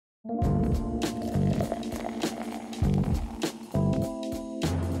I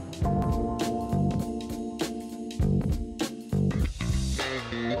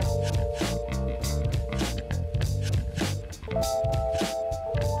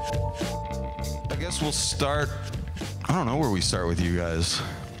guess we'll start, I don't know where we start with you guys.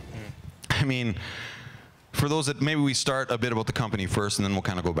 I mean, for those that, maybe we start a bit about the company first and then we'll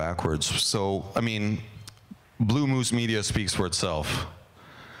kind of go backwards. So, I mean, BlueMoose Media speaks for itself.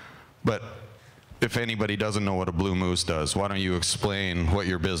 But if anybody doesn't know what a Blue Moose does, why don't you explain what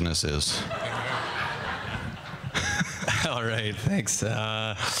your business is? All right, thanks.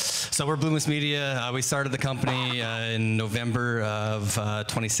 So we're BlueMoose Media. We started the company in November of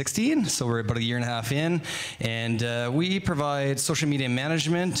 2016, so we're about a year and a half in, and we provide social media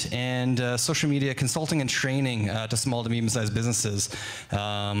management and social media consulting and training to small to medium-sized businesses.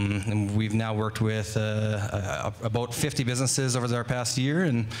 And we've now worked with about 50 businesses over our past year,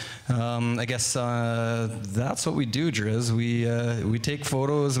 and I guess that's what we do, Driz. We take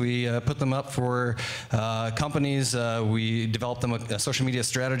photos, we put them up for companies, we develop them a social media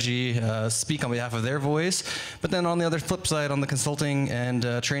strategy, speak on behalf of their voice, but then on the other flip side, on the consulting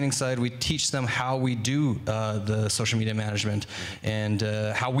and training side, we teach them how we do the social media management and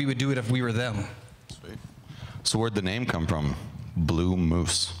how we would do it if we were them. Sweet. So where'd the name come from? Blue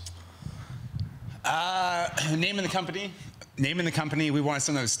Moose. Name in the company. Name in the company, we wanted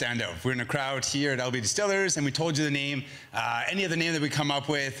something that would stand out. We're in a crowd here at LB Distillers, and we told you the name. Any other name that we come up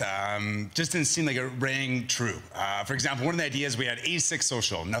with just didn't seem like it rang true. For example, one of the ideas, we had 86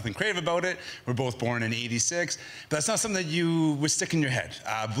 Social. Nothing creative about it. We're both born in 86, but that's not something that you would stick in your head.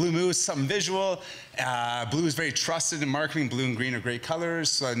 Blue Moose, something visual. Blue is very trusted in marketing. Blue and green are great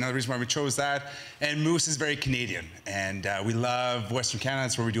colors, so another reason why we chose that. And Moose is very Canadian, and we love Western Canada.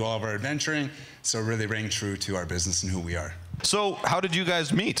 That's where we do all of our adventuring, so it really rang true to our business and who we are. So how did you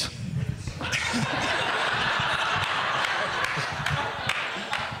guys meet?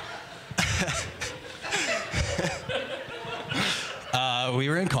 We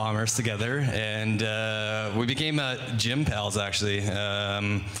were in commerce together, and we became gym pals, actually.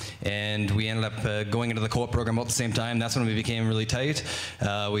 And we ended up going into the co-op program about the same time. That's when we became really tight.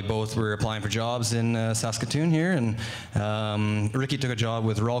 We both were applying for jobs in Saskatoon here, and Ricky took a job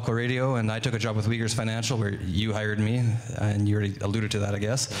with Rolco Radio, and I took a job with Uyghurs Financial, where you hired me, and you already alluded to that, I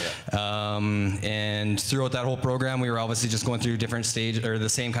guess. Yeah. And throughout that whole program, we were obviously just going through different stage, or the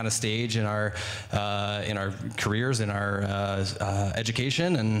same kind of stage in our careers, in our education,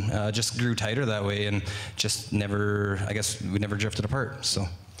 and just grew tighter that way, and just never, I guess, we never drifted apart. So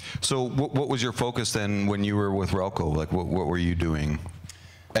what was your focus then when you were with Rolco? Like, what were you doing?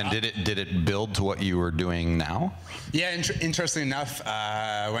 And did it build to what you were doing now? Yeah, interestingly enough,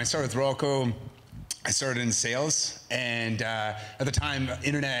 when I started with Rolco, I started in sales, and at the time,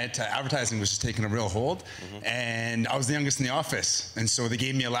 internet advertising was just taking a real hold, and I was the youngest in the office, and so they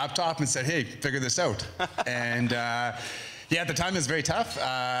gave me a laptop and said, hey, figure this out. And yeah, at the time it was very tough,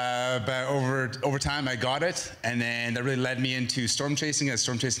 but over time I got it, and then that really led me into storm chasing, as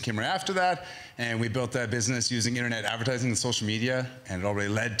storm chasing came right after that, and we built that business using internet advertising and social media, and it all really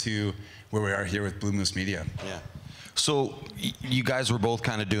led to where we are here with BlueMoose Media. Yeah. So you guys were both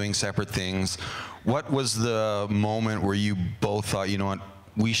kind of doing separate things. What was the moment where you both thought, you know what,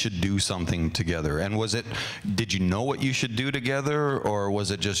 we should do something together? And was it, did you know what you should do together, or was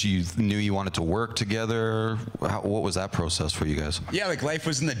it just you knew you wanted to work together? What was that process for you guys? Yeah, like life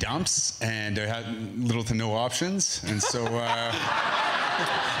was in the dumps, and I had little to no options, and so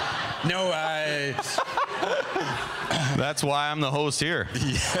no, that's why I'm the host here.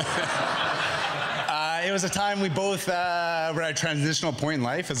 Yeah. It was a time we both were at a transitional point in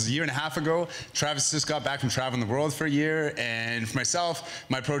life. It was a year and a half ago. Travis just got back from traveling the world for a year, and for myself,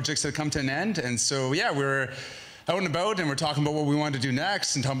 my projects had come to an end, and so yeah, we were out and about, and we're talking about what we wanted to do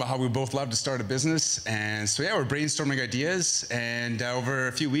next, and talking about how we both love to start a business. And so yeah, we're brainstorming ideas, and over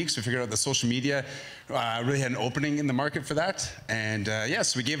a few weeks, we figured out that social media really had an opening in the market for that. And yeah,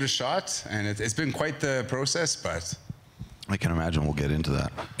 so we gave it a shot, and it's been quite the process, but I can imagine we'll get into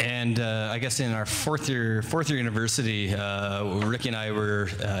that. And I guess in our fourth year university, Ricky and I were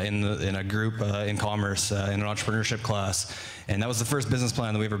in a group in commerce in an entrepreneurship class, and that was the first business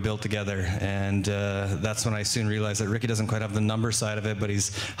plan that we ever built together. And that's when I soon realized that Ricky doesn't quite have the number side of it, but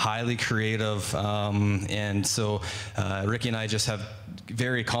he's highly creative. And so Ricky and I just have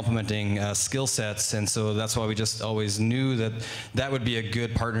very complementing skill sets, and so that's why we just always knew that that would be a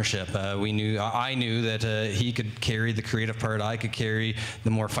good partnership. I knew that he could carry the creative part, I could carry the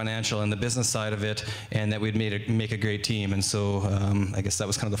more financial and the business side of it, and that we'd make a great team. And so I guess that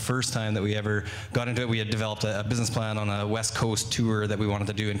was kind of the first time that we ever got into it. We had developed a business plan on a West West Coast tour that we wanted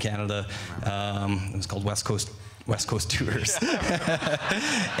to do in Canada. It was called West Coast Tours.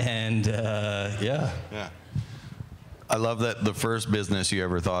 And yeah. I love that the first business you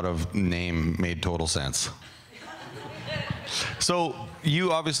ever thought of name made total sense. So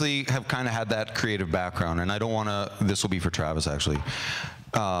you obviously have kind of had that creative background, and I don't want to, this will be for Travis actually.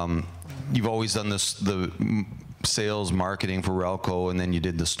 You've always done the sales marketing for Relco, and then you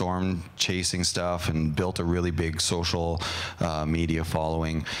did the storm chasing stuff and built a really big social media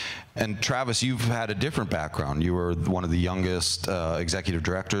following. And Travis, you've had a different background. You were one of the youngest executive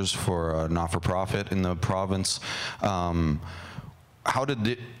directors for a not-for-profit in the province. How did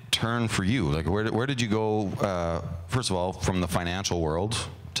it turn for you? Like, where did you go, first of all, from the financial world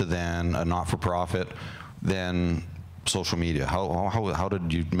to then a not-for-profit, then social media? How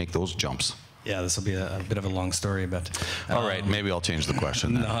did you make those jumps? Yeah, this will be a bit of a long story, but... All right, maybe I'll change the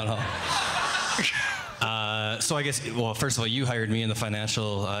question then. No. So I guess, well, first of all, you hired me in the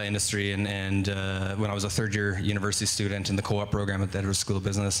financial industry, and when I was a third-year university student in the co-op program at the Edwards School of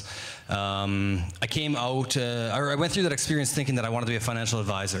Business, I came out, or I went through that experience thinking that I wanted to be a financial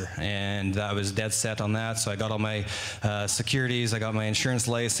advisor, and I was dead set on that. So I got all my securities, I got my insurance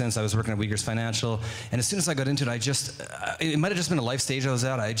license, I was working at Uyghurs Financial, and as soon as I got into it, it might have just been a life stage I was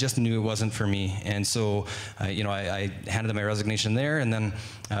at. I just knew it wasn't for me, and so I handed in my resignation there, and then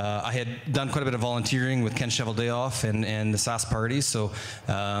I had done quite a bit of volunteering with Ken Cheveldayoff and the SAS parties, so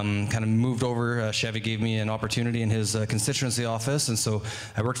kind of moved over. Chevy gave me an opportunity in his constituency office, and so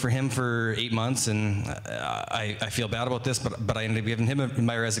I worked for him for 8 months, and I feel bad about this, but I ended up giving him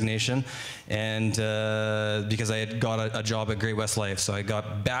my resignation, and because I had got a job at Great West Life, so I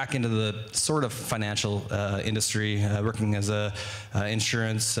got back into the sort of financial industry, working as a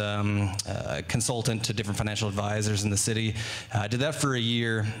insurance consultant to different financial advisors in the city. I did that for a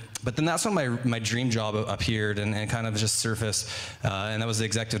year, but then that's when my dream job appeared and kind of just surfaced, and that was the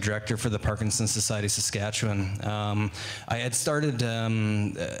executive director for the Parkinson's Society Saskatchewan. I had started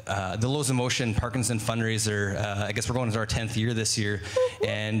the Lows in Motion Parkinson fundraiser. I guess we're going into our 10th year this year,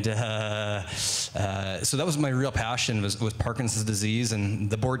 and so that was my real passion, was Parkinson's disease. And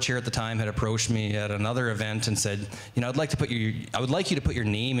the board chair at the time had approached me at another event and said, I would like you to put your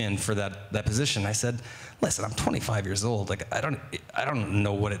name in for that position. I said, listen, I'm 25 years old. Like, I don't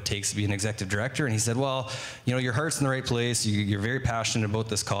know what it takes to be an executive director. And he said, well, your heart's in the right place. You're very passionate about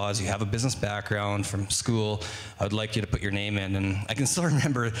this cause. You have a business background from school. I would like you to put your name in. And I can still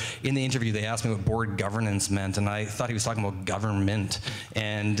remember in the interview, they asked me what board governance meant. And I thought he was talking about government,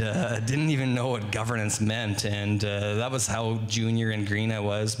 and didn't even know what governance meant. And that was how junior and green I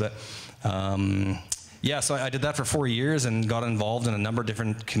was. But yeah, so I did that for 4 years and got involved in a number of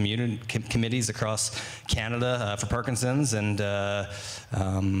different committees across Canada for Parkinson's. And I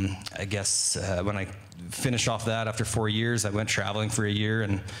guess when I finished off that after 4 years, I went traveling for a year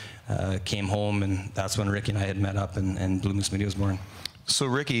and came home, and that's when Ricky and I had met up, and BlueMoose Media was born. So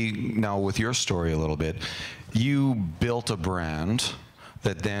Ricky, now with your story a little bit, you built a brand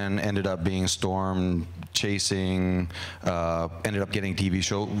that then ended up being storm chasing, ended up getting a TV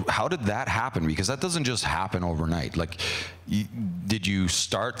show. How did that happen? Because that doesn't just happen overnight. Like, did you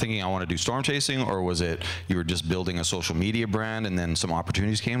start thinking I want to do storm chasing, or was it you were just building a social media brand and then some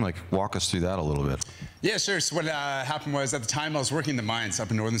opportunities came? Like, walk us through that a little bit. Yeah, sure. So what happened was, at the time I was working in the mines up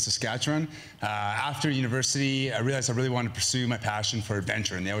in northern Saskatchewan. After university, I realized I really wanted to pursue my passion for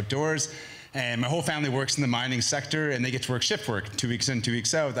adventure in the outdoors. And my whole family works in the mining sector, and they get to work shift work, 2 weeks in, 2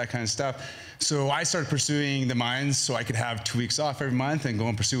 weeks out, that kind of stuff. So I started pursuing the mines so I could have 2 weeks off every month and go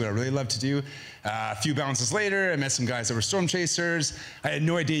and pursue what I really love to do. A few bounces later, I met some guys that were storm chasers. I had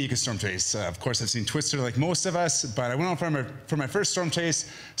no idea you could storm chase. Of course, I've seen Twister like most of us, but I went out for my first storm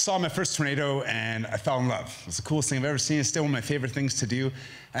chase, saw my first tornado, and I fell in love. It was the coolest thing I've ever seen. It's still one of my favorite things to do.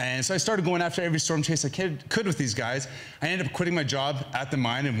 And so I started going after every storm chase I could with these guys. I ended up quitting my job at the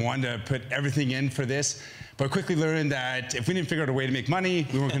mine and wanted to put everything in for this. But I quickly learned that if we didn't figure out a way to make money,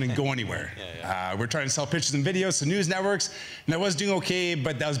 we weren't going to go anywhere. We're trying to sell pictures and videos to news networks, and I was doing okay,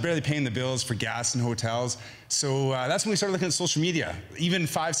 but that was barely paying the bills for gas and hotels. So that's when we started looking at social media. Even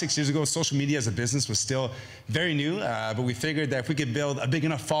 5-6 years ago, social media as a business was still very new, but we figured that if we could build a big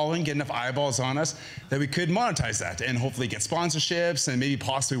enough following, get enough eyeballs on us, that we could monetize that and hopefully get sponsorships and maybe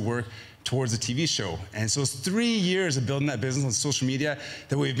possibly work towards a TV show. And so it's 3 years of building that business on social media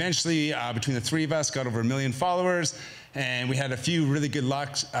that we eventually, between the three of us, got over 1 million followers. And we had a few really good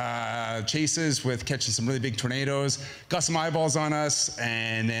luck chases with catching some really big tornadoes, got some eyeballs on us,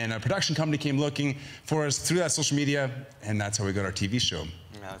 and then a production company came looking for us through that social media, and that's how we got our TV show.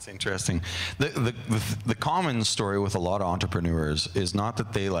 Yeah, that's interesting. The common story with a lot of entrepreneurs is not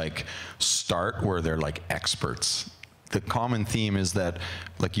that they like start where they're like experts. the common theme is that,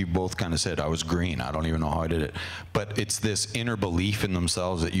 like you both kind of said, I was green. I don't even know how I did it. But it's this inner belief in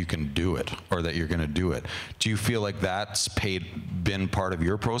themselves that you can do it or that you're going to do it. Do you feel like that's been part of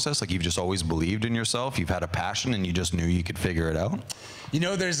your process? Like you've just always believed in yourself? You've had a passion and you just knew you could figure it out? You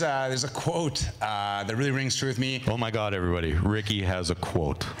know, there's a quote that really rings true with me. Oh my God, everybody. Ricky has a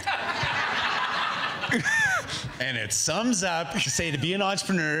quote. And it sums up to say, to be an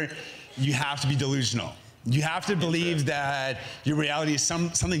entrepreneur, you have to be delusional. You have to believe that your reality is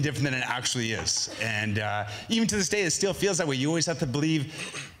something different than it actually is. And even to this day, it still feels that way. You always have to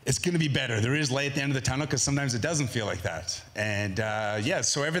believe it's going to be better. There is light at the end of the tunnel, because sometimes it doesn't feel like that. And yeah,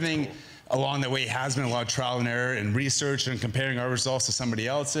 so everything along the way has been a lot of trial and error and research and comparing our results to somebody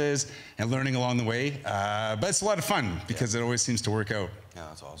else's and learning along the way. But it's a lot of fun because it always seems to work out. Yeah,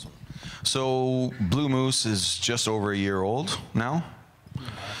 that's awesome. So BlueMoose is just over a year old now.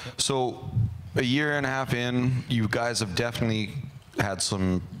 So a year and a half in, you guys have definitely had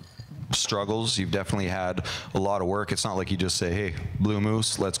some struggles. You've definitely had a lot of work. It's not like you just say, hey,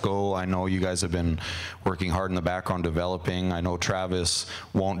 BlueMoose, let's go. I know you guys have been working hard in the background developing. I know Travis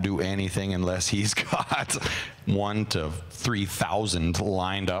won't do anything unless he's got 1 to 3,000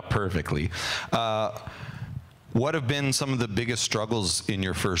 lined up perfectly. What have been some of the biggest struggles in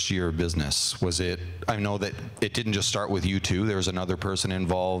your first year of business? Was it, I know that it didn't just start with you two, there was another person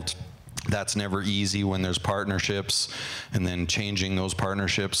involved. That's never easy when there's partnerships, and then changing those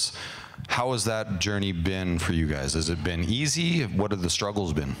partnerships. How has that journey been for you guys? Has it been easy? What have the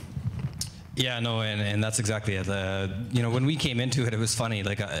struggles been? Yeah, no, and that's exactly it. You know, when we came into it, it was funny.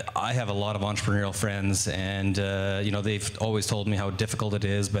 Like, I have a lot of entrepreneurial friends, and you know, they've always told me how difficult it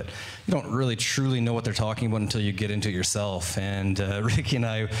is, but you don't really truly know what they're talking about until you get into it yourself. And Ricky and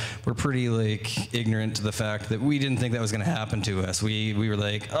I were pretty like ignorant to the fact that we didn't think that was going to happen to us. We were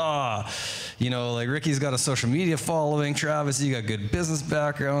like, you know, like Ricky's got a social media following. Travis, you got good business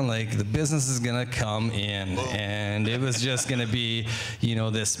background. Like, the business is going to come in, and it was just going to be, you know,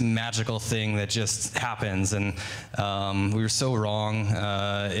 this magical thing that just happens. And we were so wrong.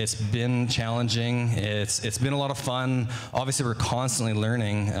 It's been challenging. It's been a lot of fun. Obviously, we're constantly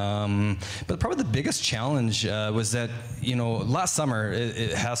learning. But probably the biggest challenge was that, you know, last summer,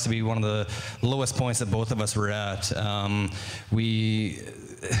 it has to be one of the lowest points that both of us were at. We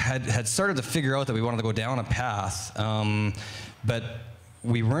had started to figure out that we wanted to go down a path, but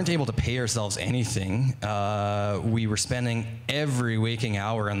we weren't able to pay ourselves anything. We were spending every waking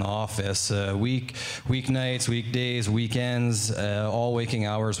hour in the office, weeknights, weekdays, weekends, all waking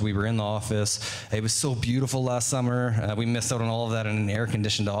hours we were in the office. It was so beautiful last summer. We missed out on all of that in an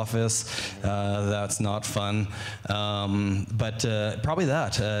air-conditioned office. That's not fun. But probably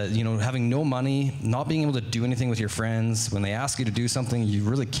that, you know, having no money, not being able to do anything with your friends. When they ask you to do something, you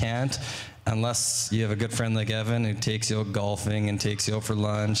really can't, unless you have a good friend like Evan who takes you out golfing and takes you out for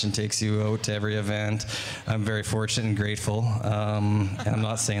lunch and takes you out to every event. I'm very fortunate and grateful. And I'm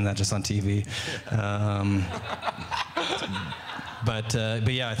not saying that just on TV. But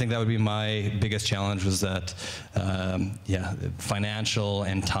yeah, I think that would be my biggest challenge, was that, yeah, financial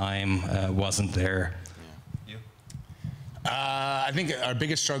and time wasn't there. I think our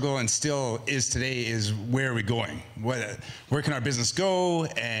biggest struggle, and still is today, is where are we going? Where can our business go?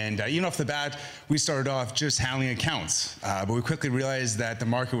 And even off the bat, we started off just handling accounts, but we quickly realized that the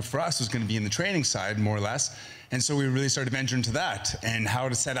market for us was going to be in the training side, more or less. And so we really started venturing into that, and how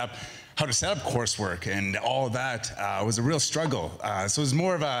to set up coursework, and all of that was a real struggle. So it was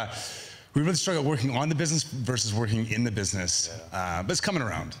more of a, we really struggled working on the business versus working in the business, but it's coming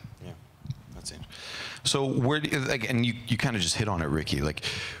around. Yeah, that's it. So where, like, and you kind of just hit on it, Ricky, like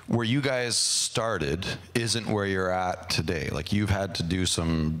where you guys started isn't where you're at today. Like, you've had to do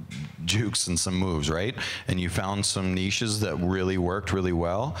some jukes and some moves, right? And you found some niches that really worked really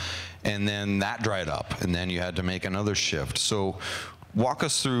well, and then that dried up, and then you had to make another shift. So walk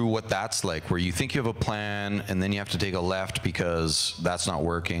us through what that's like, where you think you have a plan and then you have to take a left because that's not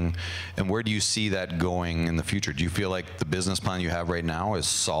working. And where do you see that going in the future? Do you feel like the business plan you have right now is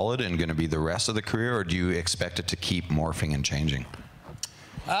solid and going to be the rest of the career, or do you expect it to keep morphing and changing?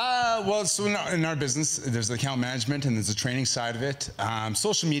 Well, so in our business, there's the account management and there's the training side of it.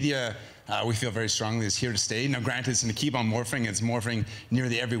 Social media, we feel very strongly, is here to stay. Now, granted, it's going to keep on morphing. It's morphing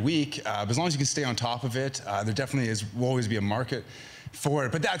nearly every week. But as long as you can stay on top of it, there definitely will always be a market for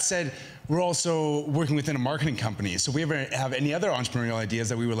it. But that said, we're also working within a marketing company. So if we ever have any other entrepreneurial ideas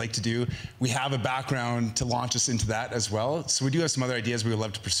that we would like to do, we have a background to launch us into that as well. So we do have some other ideas we would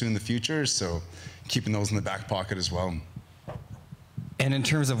love to pursue in the future. So keeping those in the back pocket as well. And in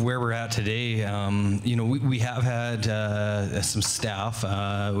terms of where we're at today, you know, we have had some staff.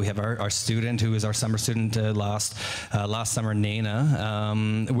 We have our student, who is our summer student last summer,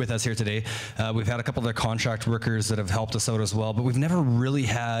 Nana, with us here today. We've had a couple of other contract workers that have helped us out as well, but we've never really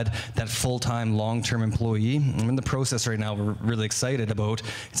had that full-time, long-term employee. I'm in the process right now we're really excited about.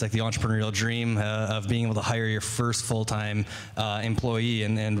 It's like the entrepreneurial dream of being able to hire your first full-time employee,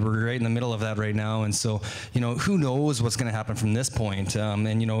 and we're right in the middle of that right now. And so, you know, who knows what's going to happen from this point?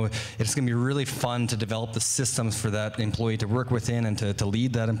 And you know, it's going to be really fun to develop the systems for that employee to work within, and to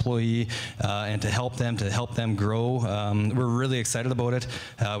lead that employee, and to help them grow. We're really excited about it.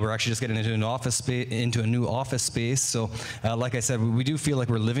 We're actually just getting into a new office space. So, like I said, we do feel like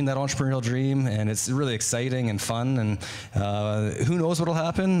we're living that entrepreneurial dream, and it's really exciting and fun. And who knows what'll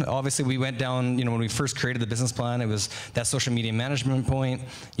happen? Obviously, we went down. You know, when we first created the business plan, it was that social media management point.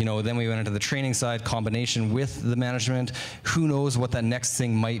 You know, then we went into the training side, combination with the management. Who knows what that next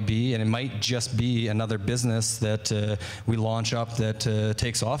thing might be, and it might just be another business that we launch up that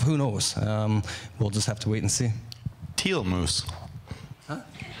takes off. Who knows? We'll just have to wait and see. Teal moose. Huh?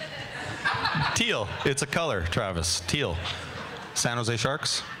 Teal. It's a color, Travis. Teal. San Jose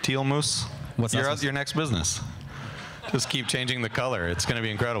Sharks. Teal moose. What's that? Your next business. Just keep changing the color. It's going to be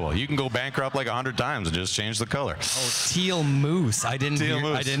incredible. You can go bankrupt like 100 times and just change the color. Oh, teal moose. I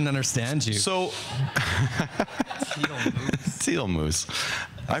didn't understand you. So, teal moose. Teal moose.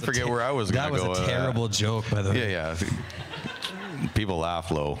 I forget where I was going to go. That was a terrible joke, by the way. Yeah. People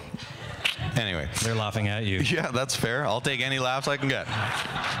laugh low. Anyway. They're laughing at you. Yeah, that's fair. I'll take any laughs I can get.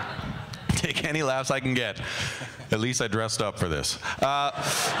 Take any laughs I can get. At least I dressed up for this.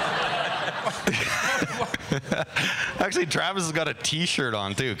 Actually, Travis has got a T-shirt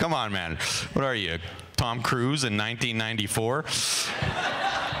on too. Come on, man. What are you, Tom Cruise in 1994?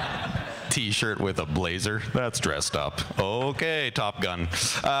 T-shirt with a blazer. That's dressed up. Okay, Top Gun.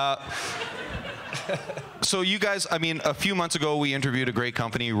 So you guys, I mean, a few months ago we interviewed a great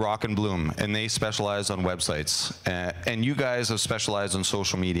company, Rock and Bloom, and they specialize on websites. And you guys have specialized on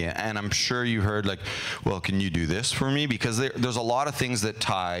social media. And I'm sure you heard like, well, can you do this for me? Because there's a lot of things that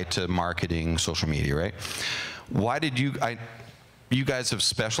tie to marketing social media, right? Why did you guys have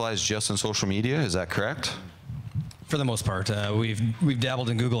specialized just in social media? Is that correct? For the most part, we've dabbled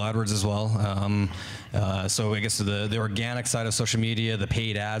in Google AdWords as well. So I guess the organic side of social media, the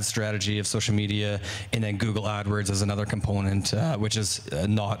paid ad strategy of social media, and then Google AdWords is another component, which is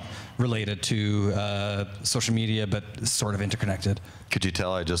not related to social media, but sort of interconnected. Could you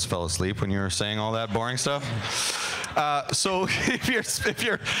tell I just fell asleep when you were saying all that boring stuff? So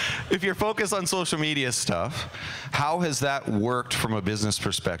if you're focused on social media stuff, how has that worked from a business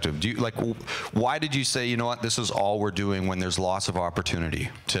perspective? Do you why did you say, you know what, this is all we're doing when there's lots of opportunity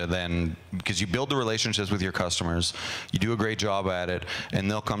to then, because you build the relationships with your customers, you do a great job at it,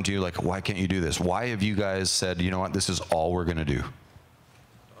 and they'll come to you like, why can't you do this? Why have you guys said, you know what, this is all we're going to do?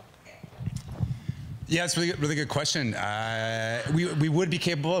 Yeah, it's a really good question. We would be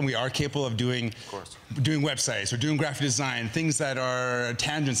capable, and we are capable of doing websites or doing graphic design, things that are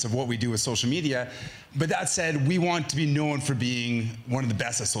tangents of what we do with social media. But that said, we want to be known for being one of the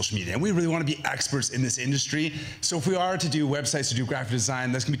best at social media, and we really want to be experts in this industry. So if we are to do websites, to do graphic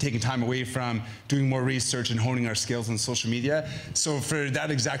design, that's going to be taking time away from doing more research and honing our skills on social media. So for that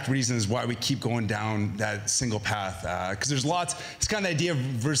exact reason is why we keep going down that single path, because there's lots. It's kind of the idea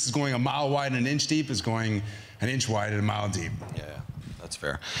versus going a mile wide and an inch deep is going an inch wide and a mile deep. Yeah. That's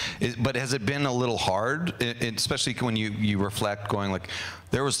fair. But has it been a little hard, especially when you reflect going like,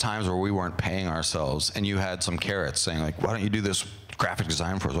 there was times where we weren't paying ourselves and you had some carrots saying like, why don't you do this graphic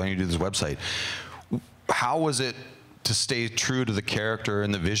design for us? Why don't you do this website? How was it to stay true to the character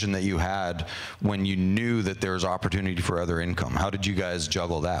and the vision that you had when you knew that there was opportunity for other income? How did you guys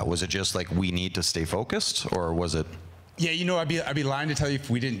juggle that? Was it just like, we need to stay focused, or was it? Yeah, you know, I'd be lying to tell you if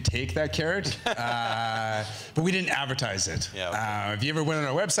we didn't take that carrot, but we didn't advertise it. Yeah, okay. If you ever went on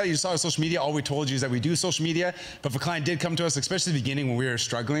our website, you saw social media, all we told you is that we do social media, but if a client did come to us, especially at the beginning when we were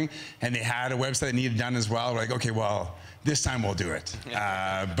struggling, and they had a website that needed done as well, we're like, okay, well, this time we'll do it.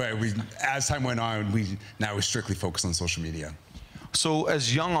 But as time went on, now we strictly focus on social media. So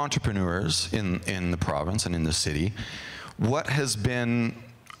as young entrepreneurs in the province and in the city, what has been,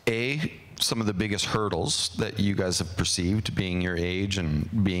 some of the biggest hurdles that you guys have perceived, being your age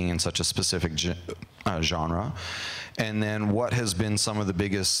and being in such a specific genre? And then what has been some of the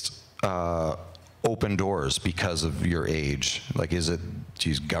biggest open doors because of your age? Like, is it,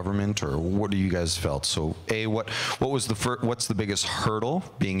 geez, government, or what do you guys felt? So what's the biggest hurdle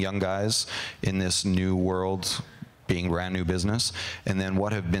being young guys in this new world being brand new business? And then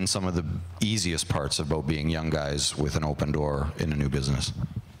what have been some of the easiest parts about being young guys with an open door in a new business?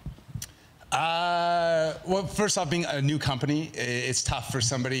 Well, first off, being a new company, it's tough for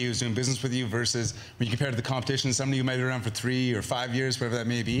somebody who's doing business with you versus when you compare to the competition, somebody who might be around for 3 or 5 years, whatever that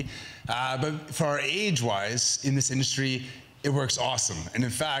may be. But for our age-wise in this industry, it works awesome. And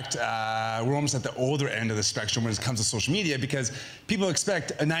in fact, we're almost at the older end of the spectrum when it comes to social media, because people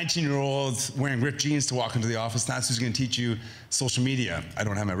expect a 19-year-old wearing ripped jeans to walk into the office, and that's who's going to teach you social media. I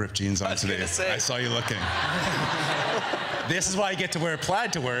don't have my ripped jeans on today. I saw you looking. This is why I get to wear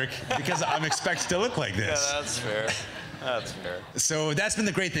plaid to work, because I'm expected to look like this. Yeah, that's fair. That's fair. So that's been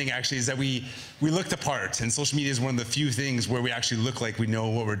the great thing, actually, is that we look the part, and social media is one of the few things where we actually look like we know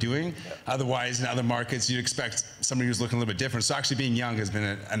what we're doing. Yeah. Otherwise, in other markets, you'd expect somebody who's looking a little bit different. So actually being young has been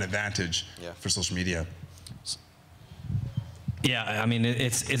an advantage for social media. Yeah, I mean, it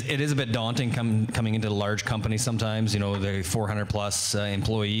is a bit daunting coming into a large company sometimes. You know, they're 400 plus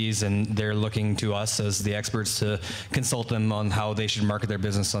employees, and they're looking to us as the experts to consult them on how they should market their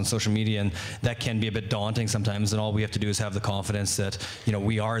business on social media, and that can be a bit daunting sometimes. And all we have to do is have the confidence that, you know,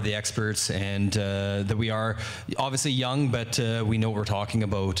 we are the experts, and that we are obviously young, but we know what we're talking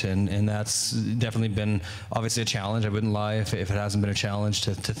about, and that's definitely been obviously a challenge. I wouldn't lie if it hasn't been a challenge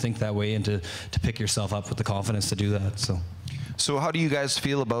to think that way and to pick yourself up with the confidence to do that. So how do you guys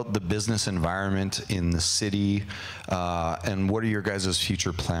feel about the business environment in the city, and what are your guys'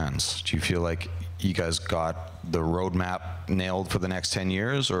 future plans? Do you feel like you guys got the roadmap nailed for the next 10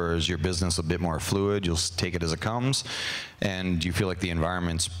 years, or is your business a bit more fluid? You'll take it as it comes? And do you feel like the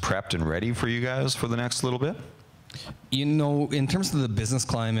environment's prepped and ready for you guys for the next little bit? You know, in terms of the business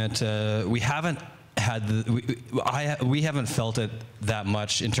climate, we haven't had we haven't felt it that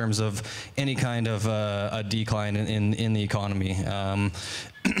much in terms of any kind of a decline in the economy.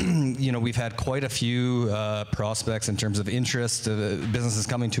 You know, we've had quite a few prospects in terms of interest, businesses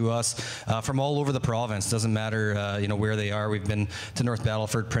coming to us from all over the province. Doesn't matter, you know, where they are. We've been to North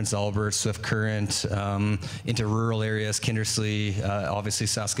Battleford, Prince Albert, Swift Current, into rural areas, Kindersley, obviously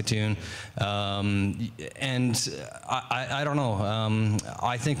Saskatoon, and I don't know.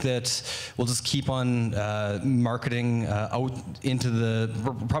 I think that we'll just keep on marketing out into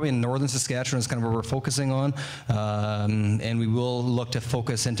probably in northern Saskatchewan is kind of where we're focusing on, and we will look to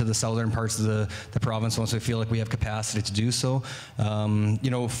focus into the southern parts of the province once we feel like we have capacity to do so. You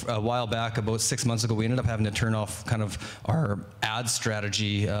know, a while back, about 6 months ago, we ended up having to turn off kind of our ad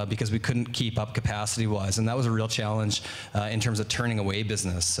strategy because we couldn't keep up capacity-wise, and that was a real challenge in terms of turning away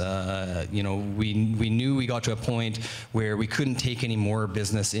business. You know, we knew we got to a point where we couldn't take any more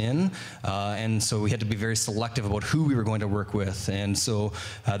business in, and so we had to be very selective about who we were going to work with, and so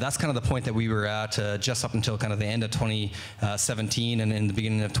that's kind of the point that we were at just up until kind of the end of 2017 and in the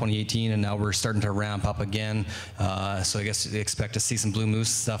beginning of 2018, and now we're starting to ramp up again. So I guess expect to see some BlueMoose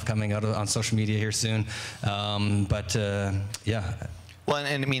stuff coming out on social media here soon. Yeah. Well,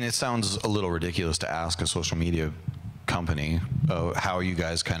 and I mean, it sounds a little ridiculous to ask a social media company how you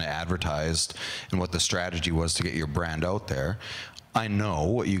guys kind of advertised and what the strategy was to get your brand out there. I know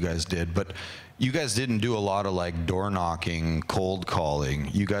what you guys did, but you guys didn't do a lot of like door knocking, cold calling.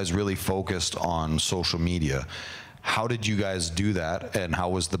 You guys really focused on social media. How did you guys do that, and how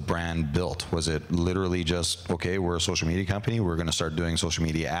was the brand built? Was it literally just, okay, we're a social media company, we're going to start doing social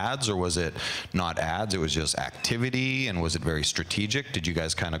media ads, or was it not ads, it was just activity, and was it very strategic? Did you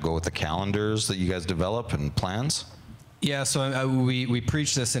guys kind of go with the calendars that you guys develop and plans? Yeah, so we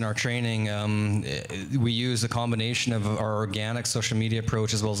preach this in our training. We use a combination of our organic social media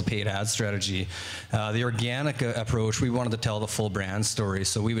approach as well as a paid ad strategy. The organic approach, we wanted to tell the full brand story.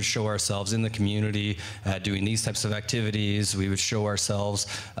 So we would show ourselves in the community doing these types of activities. We would show ourselves,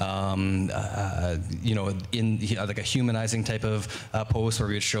 you know, in like a humanizing type of post where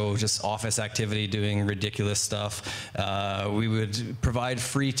we would show just office activity, doing ridiculous stuff. We would provide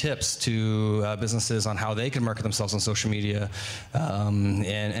free tips to businesses on how they can market themselves on social media,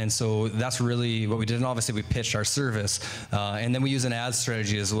 and so that's really what we did. And obviously we pitched our service, and then we use an ad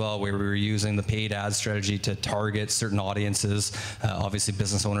strategy as well, where we were using the paid ad strategy to target certain audiences, obviously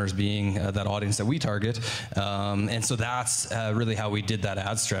business owners being that audience that we target, and so that's really how we did that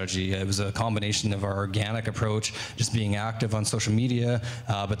ad strategy. It was a combination of our organic approach, just being active on social media,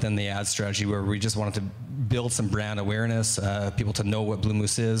 but then the ad strategy where we just wanted to build some brand awareness, people to know what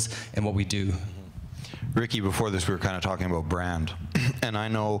BlueMoose is and what we do. Ricky, before this we were kind of talking about brand, and I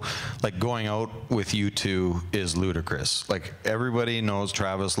know like going out with you two is ludicrous. Like everybody knows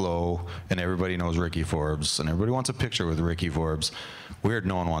Travis Lowe and everybody knows Ricky Forbes and everybody wants a picture with Ricky Forbes. Weird,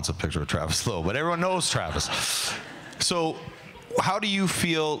 no one wants a picture with Travis Lowe, but everyone knows Travis. So how do you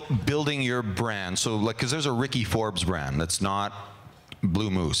feel building your brand? So, like, because there's a Ricky Forbes brand that's not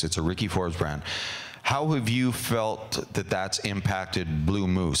BlueMoose, it's a Ricky Forbes brand. How have you felt that that's impacted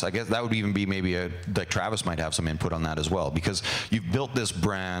BlueMoose? I guess that would even be maybe like Travis might have some input on that as well, because you've built this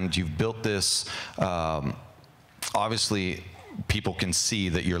brand, you've built this, obviously people can see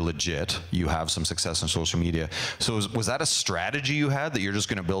that you're legit, you have some success on social media. So was that a strategy you had, that you're just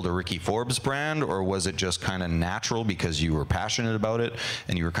gonna build a Ricky Forbes brand, or was it just kind of natural because you were passionate about it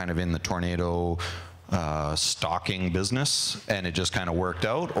and you were kind of in the tornado stocking business and it just kind of worked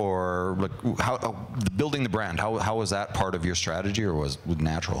out? Or like, how building the brand, how was that part of your strategy, or was it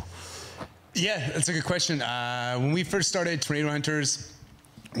natural? Yeah, that's a good question. When we first started Tornado Hunters,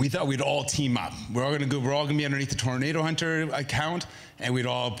 we thought we'd all team up. We're all gonna be underneath the Tornado Hunter account, and we'd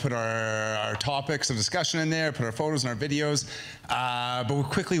all put our topics of discussion in there, put our photos and our videos. But we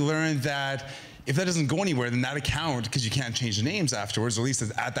quickly learned that if that doesn't go anywhere, then that account, because you can't change the names afterwards, or at least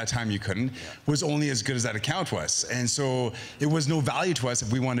at that time you couldn't, was only as good as that account was. And so it was no value to us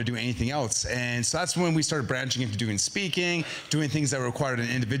if we wanted to do anything else. And so that's when we started branching into doing speaking, doing things that required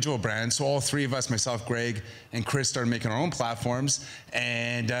an individual brand. So all three of us, myself, Greg, and Chris, started making our own platforms.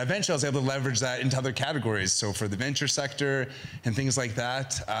 And eventually I was able to leverage that into other categories. So for the venture sector and things like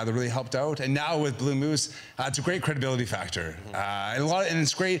that, that really helped out. And now with BlueMoose, it's a great credibility factor. And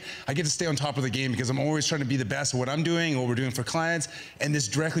it's great. I get to stay on top of the game because I'm always trying to be the best at what I'm doing, what we're doing for clients, and this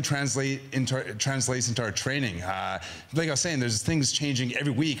directly translates into our training. Like I was saying, there's things changing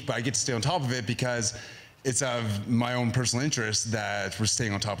every week, but I get to stay on top of it because it's of my own personal interest that we're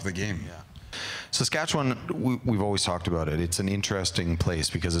staying on top of the game. Yeah. Saskatchewan, we've always talked about it. It's an interesting place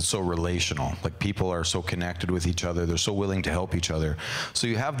because it's so relational. Like, people are so connected with each other. They're so willing to help each other. So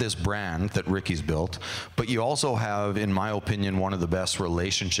you have this brand that Ricky's built, but you also have, in my opinion, one of the best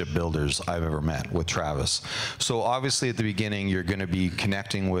relationship builders I've ever met with Travis. So obviously at the beginning, you're going to be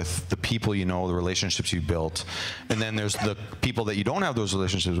connecting with the people you know, the relationships you built, and then there's the people that you don't have those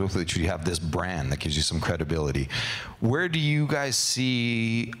relationships with, that you have this brand that gives you some credibility. Where do you guys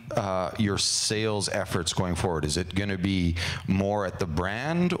see your sales efforts going forward? Is it going to be more at the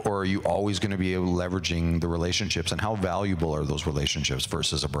brand, or are you always going to be leveraging the relationships, and how valuable are those relationships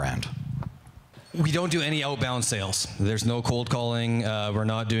versus a brand? We don't do any outbound sales. There's no cold calling. We're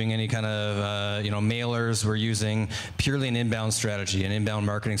not doing any kind of mailers. We're using purely an inbound strategy, an inbound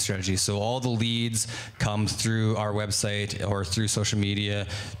marketing strategy. So all the leads come through our website or through social media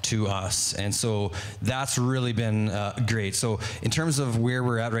to us, and so that's really been great. So in terms of where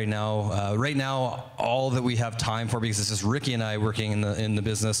we're at right now, all that we have time for, because it's just Ricky and I working in the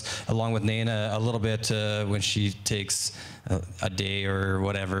business, along with Nana a little bit when she takes a day or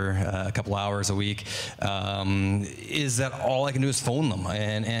whatever, a couple hours a week, is that all I can do is phone them,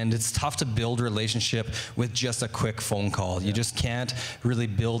 and it's tough to build a relationship with just a quick phone call. You just can't really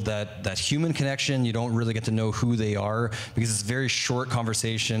build that human connection. You don't really get to know who they are, because it's a very short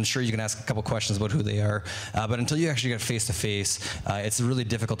conversation. Sure, you can ask a couple questions about who they are, but until you actually get face to face, it's really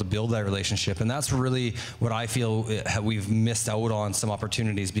difficult to build that relationship. And that's really what I feel we've missed out on, some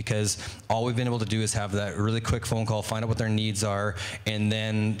opportunities, because all we've been able to do is have that really quick phone call, find out what their needs are, and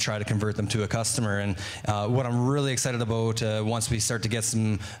then try to convert them to a customer. And what I'm really excited about once we start to get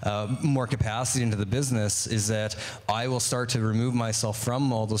some more capacity into the business is that I will start to remove myself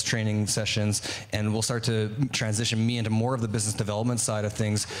from all those training sessions, and we'll start to transition me into more of the business development side of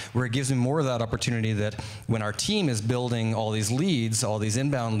things, where it gives me more of that opportunity that when our team is building all these leads, all these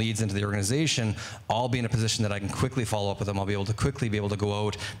inbound leads into the organization, I'll be in a position that I can quickly follow up with them. I'll be able to go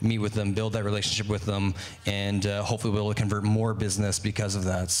out, meet with them, build that relationship with them, and hopefully we'll be able to convert more business because of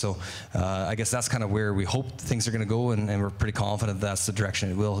that. So I guess that's kind of where we hope things are going to go, and we're pretty confident that's the direction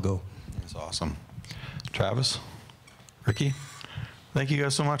it will go. That's awesome. Travis, Ricky, thank you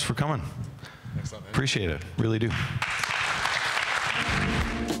guys so much for coming. Excellent, man. Appreciate it, really do.